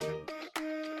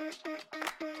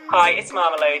Hi, it's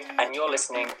Marmalade, and you're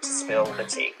listening to Spill the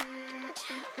Tea.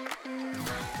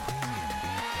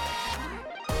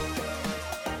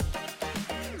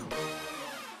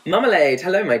 Marmalade,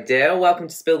 hello my dear, welcome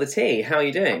to Spill the Tea. How are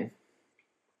you doing?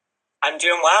 I'm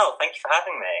doing well, thank you for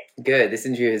having me. Good, this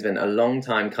interview has been a long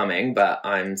time coming, but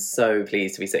I'm so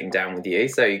pleased to be sitting down with you.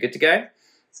 So, you good to go?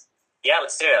 Yeah,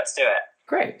 let's do it.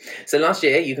 Great. So last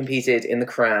year you competed in The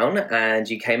Crown and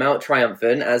you came out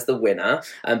triumphant as the winner.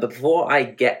 But before I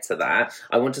get to that,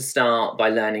 I want to start by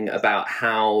learning about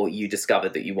how you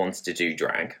discovered that you wanted to do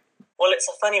drag. Well, it's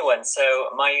a funny one. So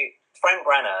my friend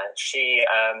Brenna, she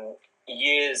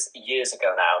years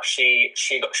ago now, she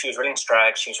was really into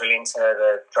drag. She was really into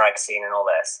the drag scene and all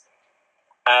this.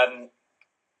 And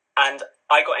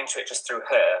I got into it just through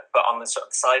her, but on the sort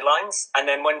of sidelines. And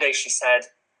then one day she said,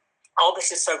 "Oh,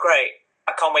 this is so great.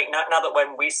 I can't wait now that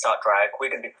when we start drag, we're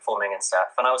going to be performing and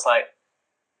stuff." And I was like,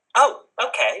 oh,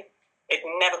 okay. It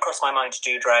never crossed my mind to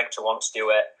do drag, to want to do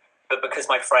it. But because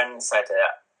my friend said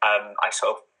it, I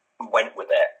sort of went with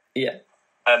it. Yeah.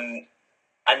 And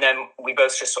then we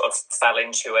both just sort of fell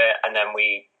into it. And then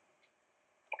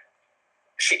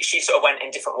she sort of went in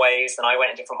different ways and I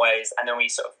went in different ways. And then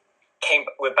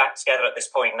we're back together at this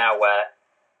point now where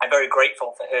I'm very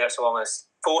grateful for her to almost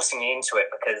forcing me into it,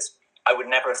 because I would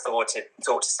never have thought to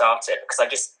start it, because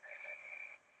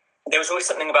there was always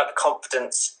something about the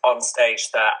confidence on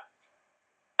stage that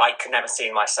I could never see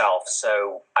in myself.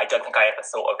 So I don't think I ever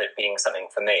thought of it being something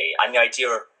for me. And the idea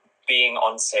of being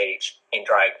on stage in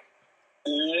drag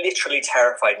literally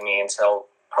terrified me until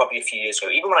probably a few years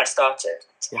ago. Even when I started,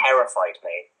 it terrified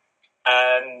me.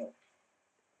 And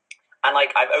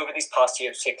I've over these past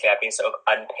years particularly, I've been sort of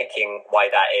unpicking why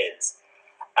that is.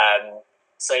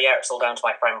 So yeah, it's all down to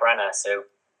my friend Brenna, so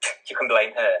you can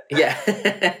blame her. Yeah,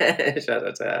 shout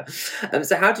out to her.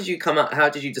 So how did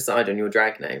you decide on your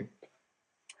drag name?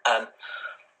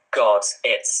 God,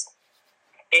 it's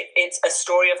a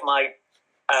story of my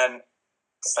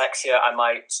dyslexia and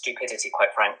my stupidity,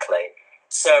 quite frankly.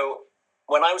 So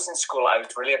when I was in school, I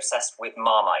was really obsessed with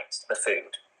Marmite, the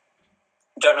food.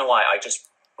 Don't know why, I just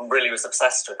really was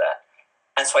obsessed with it.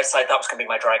 And so I decided that was going to be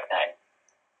my drag name.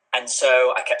 And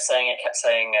so I kept saying it,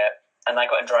 and I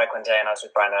got in drag one day and I was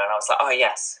with Brenna and I was like, oh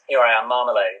yes, here I am,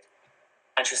 Marmalade.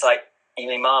 And she was like, you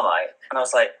mean Marmite? And I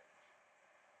was like,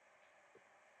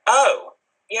 oh,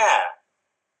 yeah.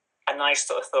 And I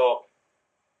sort of thought,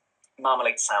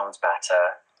 Marmalade sounds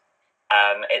better.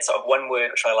 It's sort of one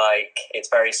word which I like. It's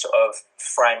very sort of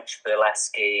French,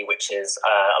 burlesque, which is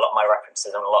a lot of my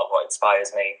references and a lot of what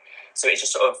inspires me. So it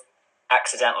just sort of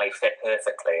accidentally fit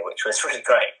perfectly, which was really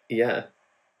great. Yeah.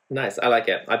 Nice, I like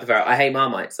it. I prefer it. I hate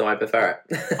Marmite, so I prefer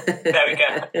it. There we go.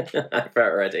 I prefer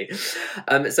it already.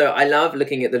 So I love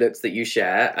looking at the looks that you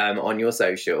share on your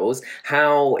socials.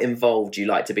 How involved do you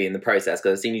like to be in the process?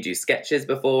 Because I've seen you do sketches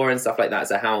before and stuff like that.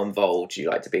 So how involved do you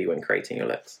like to be when creating your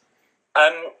looks?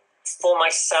 For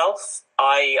myself,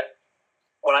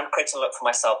 when I'm creating a look for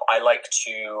myself, I like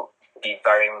to be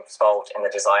very involved in the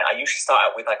design. I usually start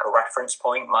out with like a reference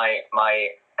point. My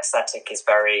aesthetic is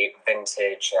very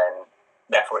vintage and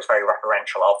therefore it's very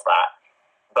referential of that.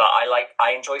 But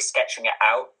I enjoy sketching it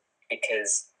out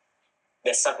because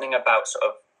there's something about sort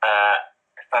of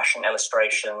fashion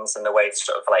illustrations and the way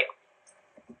sort of like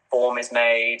form is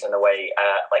made and the way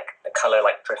like the colour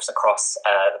like drifts across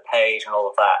the page and all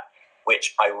of that,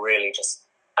 which I really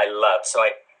I love. So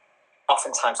I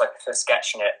oftentimes prefer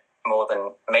sketching it more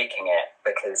than making it,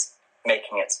 because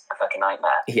making it's a fucking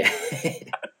nightmare. Yeah.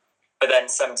 But then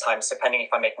sometimes, depending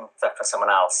if I'm making stuff for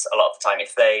someone else, a lot of the time,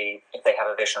 if they have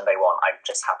a vision they want, I'm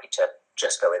just happy to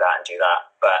just go with that and do that.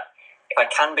 But if I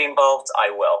can be involved, I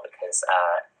will, because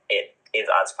it is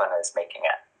as fun as making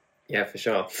it. Yeah, for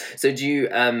sure. So do you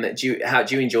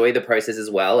enjoy the process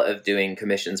as well of doing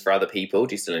commissions for other people?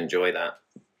 Do you still enjoy that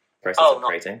process of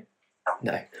creating?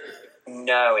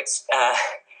 No, it's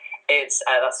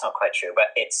that's not quite true,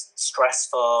 but it's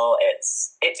stressful.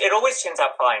 It always turns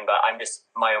out fine, but I'm just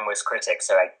my own worst critic,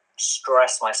 so I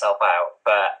stress myself out.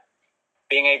 But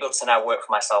being able to now work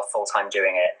for myself full time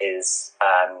doing it is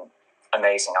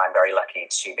amazing. I'm very lucky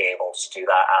to be able to do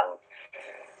that, and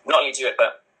not only do it,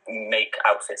 but make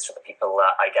outfits for the people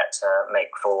that I get to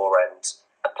make for, and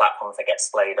the platforms that get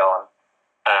displayed on.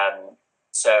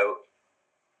 So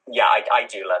yeah, I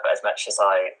do love it as much as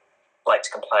I like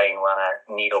to complain when a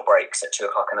needle breaks at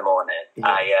 2:00 in the morning. Yeah.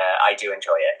 I do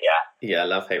enjoy it. Yeah,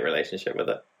 love-hate relationship with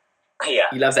it. Yeah,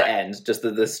 you love the end, just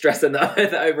the stress and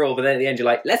the overall, but then at the end you're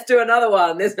like, let's do another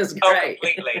one. This is great. Oh,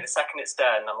 completely. The second it's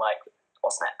done, I'm like,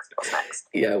 What's next?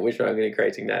 Yeah, which one I'm going to be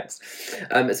creating next.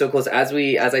 So of course, as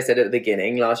I said at the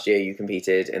beginning, last year you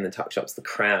competed in the TuckShop's The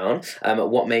Crown.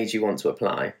 What made you want to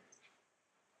apply?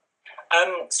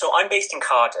 So I'm based in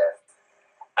Cardiff,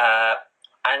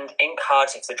 and in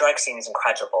Cardiff the drag scene is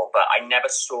incredible, but I never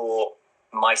saw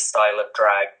my style of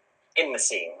drag in the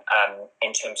scene.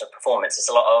 In terms of performance, it's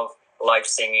a lot of live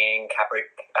singing,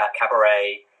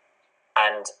 cabaret,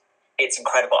 and it's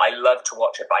incredible. I love to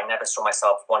watch it, but I never saw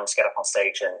myself wanting to get up on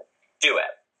stage and do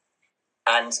it.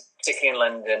 And particularly in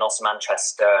London, also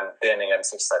Manchester and Birmingham,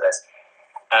 cities like this,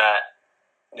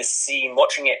 the scene,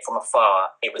 watching it from afar,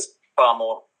 it was far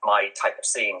more my type of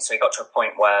scene. So it got to a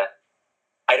point where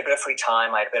I had a bit of free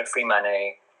time, I had a bit of free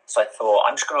money, so I thought,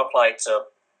 I'm just going to apply to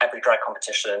every drag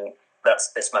competition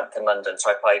that's this month in London. So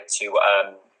I applied to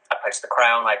The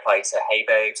Crown, I applied to Hey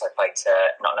Babes, I applied to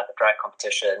Not Another Drag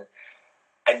Competition,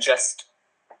 and just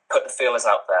put the feelers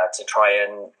out there to try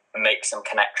and make some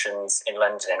connections in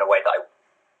London in a way that I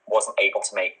wasn't able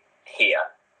to make here.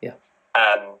 Yeah.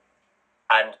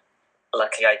 And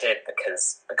luckily I did,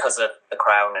 because of The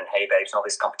Crown and Hey Babes and all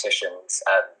these competitions,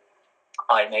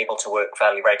 I'm able to work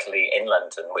fairly regularly in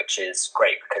London, which is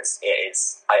great because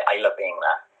I love being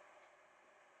there.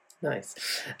 Nice.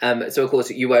 So of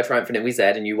course you were triumphant at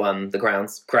WZ and you won the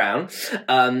crown.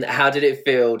 How did it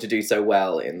feel to do so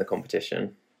well in the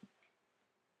competition?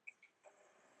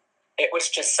 It was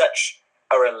just such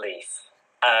a relief.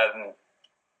 A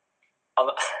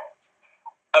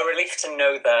relief to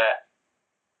know that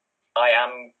I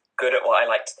am good at what I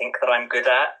like to think that I'm good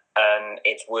at.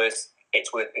 It's worth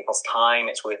people's time.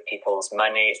 It's worth people's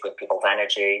money. It's worth people's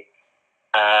energy.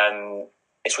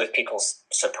 It's worth people's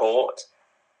support.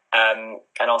 And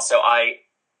also, I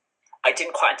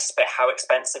didn't quite anticipate how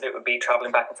expensive it would be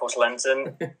travelling back and forth to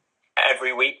London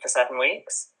every week for 7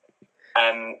 weeks.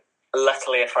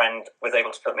 Luckily, a friend was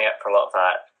able to put me up for a lot of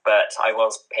that, but I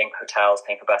was paying for hotels,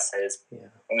 paying for buses,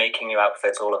 making new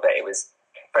outfits, all of it. It was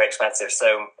very expensive.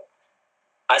 So,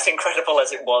 as incredible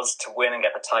as it was to win and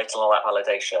get the title and all that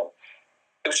validation,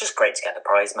 it was just great to get the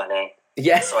prize money.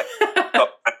 Yes. So I got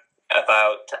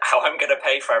about how I'm going to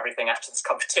pay for everything after this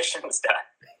competition's done.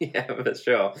 Yeah, for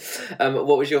sure.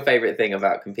 What was your favourite thing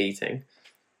about competing?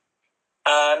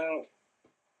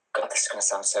 God, this is going to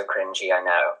sound so cringy, I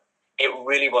know. It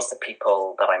really was the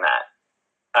people that I met.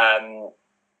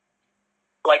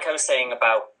 Like I was saying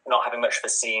about not having much of a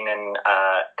scene in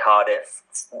Cardiff,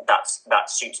 that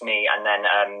suits me. And then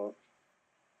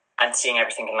and seeing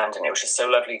everything in London, it was just so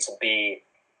lovely to be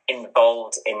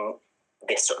involved in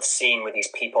this sort of scene with these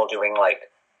people doing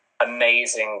like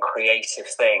amazing creative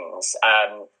things.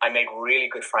 I made really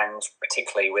good friends,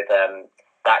 particularly with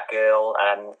that girl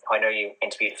who I know you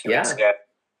interviewed a few weeks ago,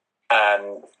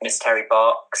 Miss Terry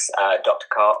Box, Dr.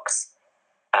 Cox,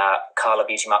 Carla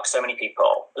Beauty Mark, so many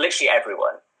people, literally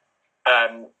everyone,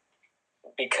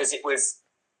 because it was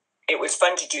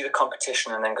fun to do the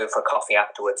competition and then go for a coffee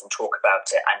afterwards and talk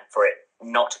about it, and for it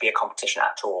not to be a competition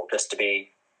at all, just to be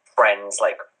friends.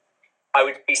 Like, I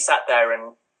would be sat there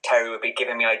and Terry would be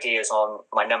giving me ideas on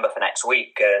my number for next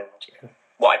week and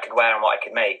what I could wear and what I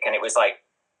could make, and it was like,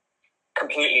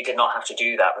 completely did not have to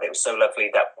do that, but it was so lovely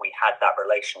that we had that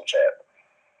relationship.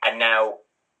 And now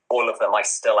all of them I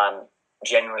still am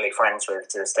genuinely friends with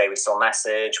to this day. We still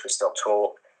message, we still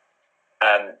talk.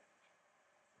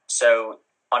 So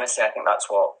honestly, I think that's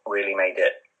what really made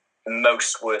it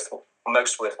most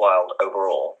worthwhile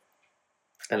overall.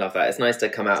 I love that. It's nice to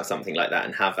come out of something like that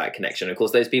and have that connection. Of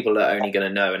course, those people are only going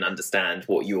to know and understand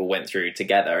what you all went through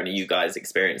together, and you guys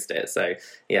experienced it. So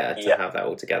yeah, to have that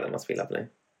all together must be lovely.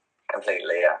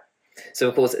 Completely, yeah. So,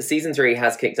 of course, season 3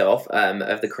 has kicked off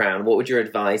of The Crown. What would your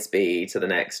advice be to the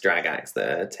next drag acts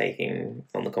that are taking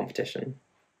on the competition?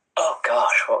 Oh,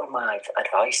 gosh, what would my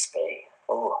advice be?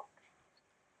 Oh,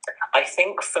 I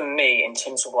think for me, in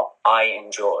terms of what I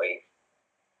enjoy,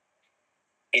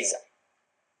 is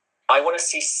I want to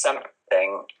see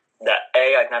something that,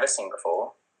 A, I've never seen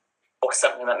before, or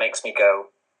something that makes me go,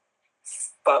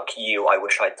 fuck you, I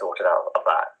wish I'd thought of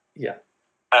that. Yeah.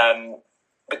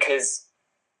 Because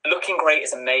looking great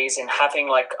is amazing. Having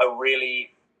like a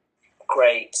really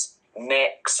great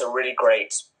mix, a really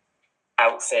great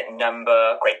outfit,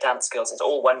 number, great dance skills is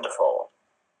all wonderful,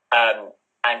 and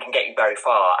can get you very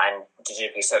far. And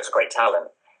digitally, so it's a great talent.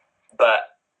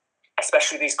 But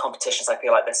especially these competitions, I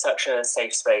feel like there's such a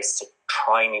safe space to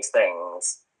try new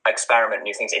things, experiment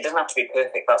new things. It doesn't have to be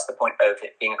perfect. That's the point of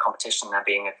it being a competition and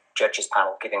being a judges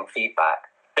panel giving feedback.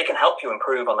 They can help you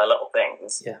improve on their little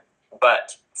things. Yeah.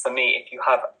 But for me, if you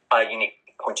have a unique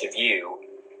point of view,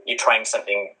 you're trying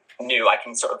something new, I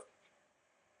can sort of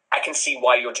I can see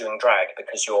why you're doing drag,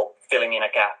 because you're filling in a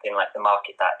gap in like the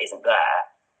market that isn't there.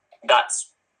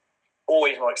 That's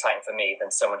always more exciting for me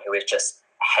than someone who is just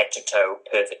head to toe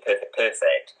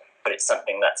perfect, but it's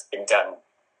something that's been done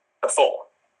before.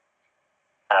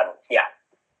 Yeah.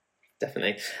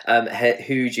 Definitely.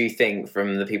 Who do you think,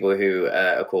 from the people who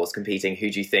are, of course, competing, who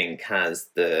do you think has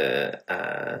the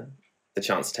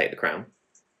chance to take the crown?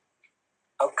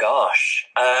 Oh gosh.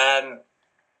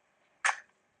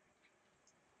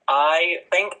 I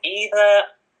think either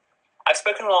I've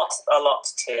spoken a lot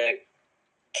to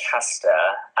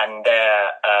Castor, and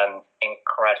they're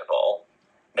incredible.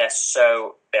 They're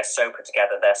so put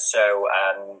together. They're so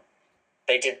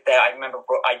they did their. I remember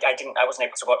I wasn't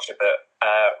able to watch it, but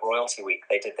Royalty Week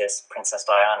they did this Princess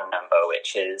Diana number,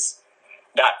 which is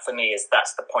that for me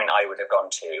that's the point I would have gone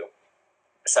to.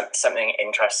 Something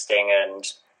interesting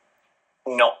and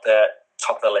not the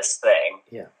top of the list thing.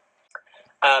 Yeah.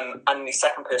 And the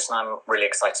second person I'm really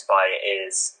excited by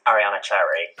is Ariana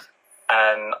Cherry.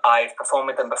 I've performed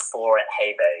with them before at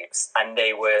Hey Babes, and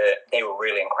they were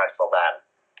really incredible then.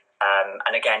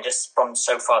 And again, just from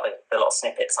so far the little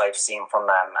snippets I've seen from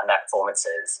them and their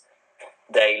performances,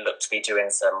 they look to be doing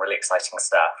some really exciting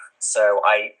stuff. So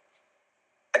I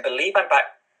believe I'm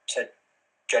back to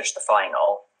judge the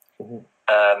final,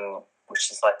 which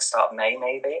is like the start of May,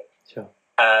 maybe. Sure.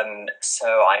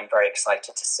 So I'm very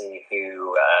excited to see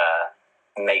who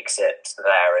makes it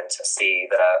there and to see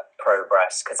the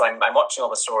progress, because I'm watching all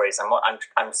the stories.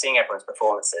 I'm seeing everyone's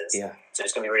performances. Yeah. So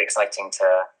it's going to be really exciting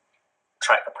to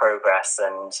track the progress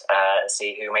and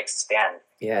see who makes it to the end.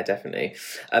 Yeah, definitely.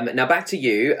 Now back to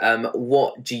you.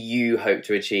 What do you hope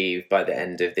to achieve by the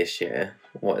end of this year?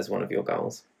 What is one of your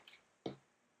goals?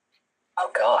 Oh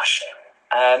gosh.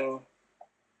 I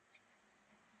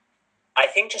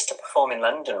think just to perform in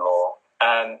London more,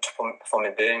 to perform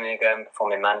in Birmingham,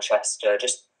 perform in Manchester,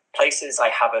 just places I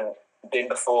haven't been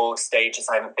before, stages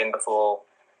I haven't been before,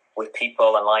 with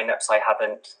people and lineups I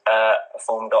haven't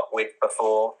performed with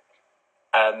before.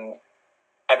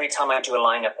 Every time I do a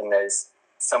lineup and there's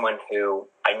someone who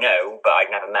I know but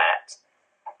I've never met,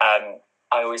 I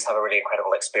always have a really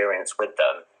incredible experience with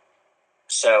them.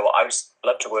 So I would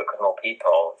love to work with more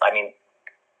people. I mean,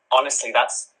 honestly,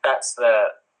 that's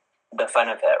the fun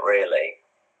of it, really.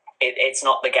 It's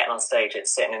not the getting on stage,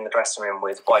 it's sitting in the dressing room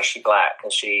with Why Is She Black,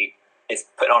 because she is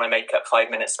putting on her makeup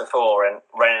 5 minutes before and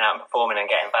running out and performing and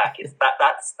getting back.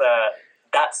 That's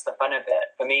the fun of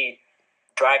it. For me,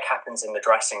 drag happens in the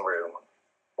dressing room,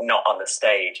 not on the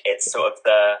stage. It's sort of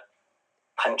the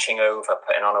punching over,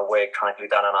 putting on a wig, trying to glue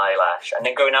down an eyelash, and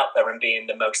then going out there and being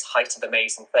the most heightened,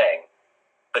 amazing thing,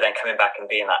 but then coming back and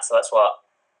being that. So that's what,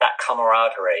 that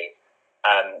camaraderie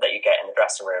that you get in the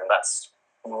dressing room, that's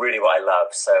really what I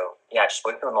love. So yeah, just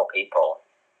working with more people.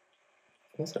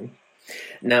 Awesome.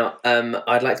 Now,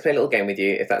 I'd like to play a little game with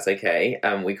you, if that's okay.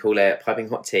 We call it Piping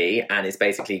Hot Tea, and it's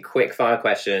basically quick fire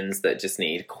questions that just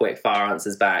need quick fire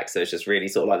answers back. So it's just really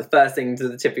sort of like the first thing to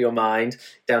the tip of your mind.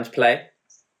 Down to play?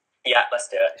 Yeah, let's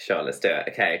do it. Sure, let's do it.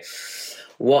 Okay.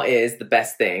 What is the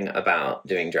best thing about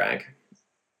doing drag?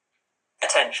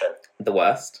 Attention. The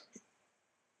worst?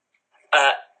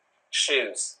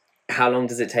 Shoes. How long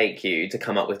does it take you to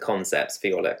come up with concepts for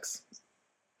your looks?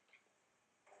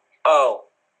 Oh,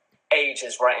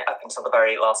 ages, right up until the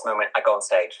very last moment I go on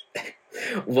stage.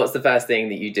 What's the first thing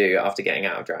that you do after getting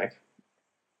out of drag?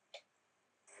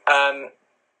 Lie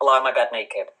on my bed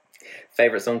naked.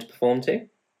 Favourite song to perform to?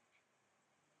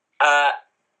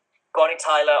 Bonnie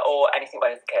Tyler or anything by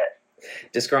the Kid.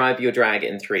 Describe your drag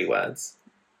in 3 words.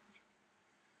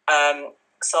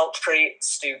 Sultry,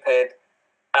 stupid,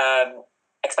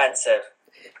 expensive.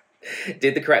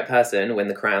 Did the correct person win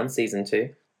the crown season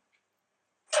 2?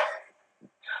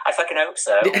 I fucking hope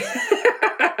so. We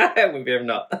have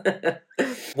not.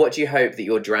 What do you hope that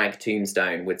your drag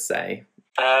tombstone would say?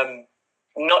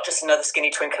 Not just another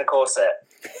skinny twink in a corset.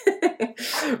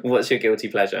 What's your guilty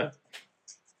pleasure?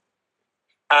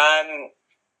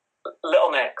 Little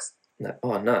Mix. No.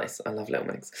 Oh, nice. I love Little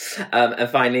Mix. And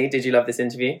finally, did you love this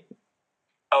interview?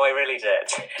 Oh, I really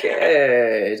did.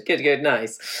 Good,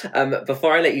 nice.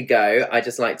 Before I let you go, I'd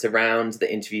just like to round the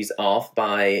interviews off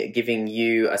by giving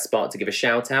you a spot to give a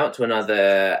shout out to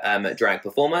another drag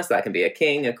performer. So that can be a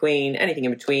king, a queen, anything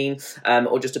in between,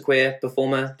 or just a queer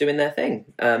performer doing their thing.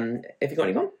 Have you got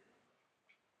anyone?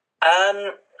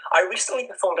 I recently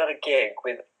performed at a gig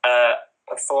with a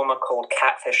performer called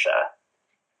Cat Fisher.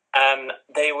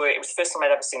 It was the first time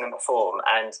I'd ever seen them perform,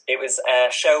 and it was a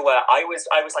show where I was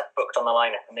like booked on the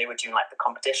lineup, and they were doing like the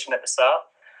competition at the start,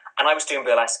 and I was doing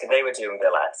burlesque, and they were doing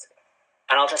burlesque,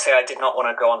 and I'll just say I did not want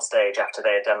to go on stage after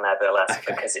they had done their burlesque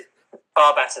because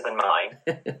far better than mine.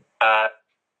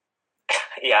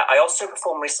 Yeah, I also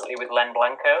performed recently with Len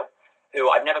Blanco, who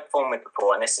I've never performed with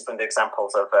before, and this is one of the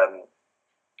examples of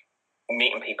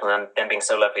meeting people and them being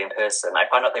so lovely in person. I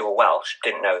found out they were Welsh,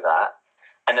 didn't know that.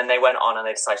 And then they went on and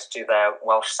they decided to do their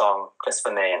Welsh song just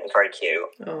for me, and it was very cute.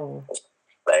 Oh.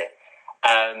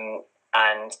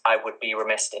 And I would be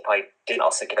remiss if I didn't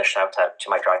also give a shout out to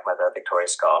my drive mother, Victoria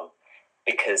Scone,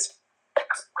 because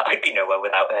I'd be nowhere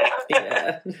without her.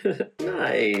 Yeah.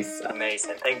 Nice.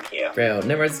 Amazing. Thank you. Real.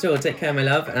 No worries at all. Take care, my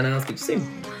love, and I'll speak to you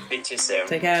soon. Speak to you soon.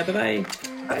 Take care. Bye-bye.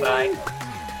 Bye-bye.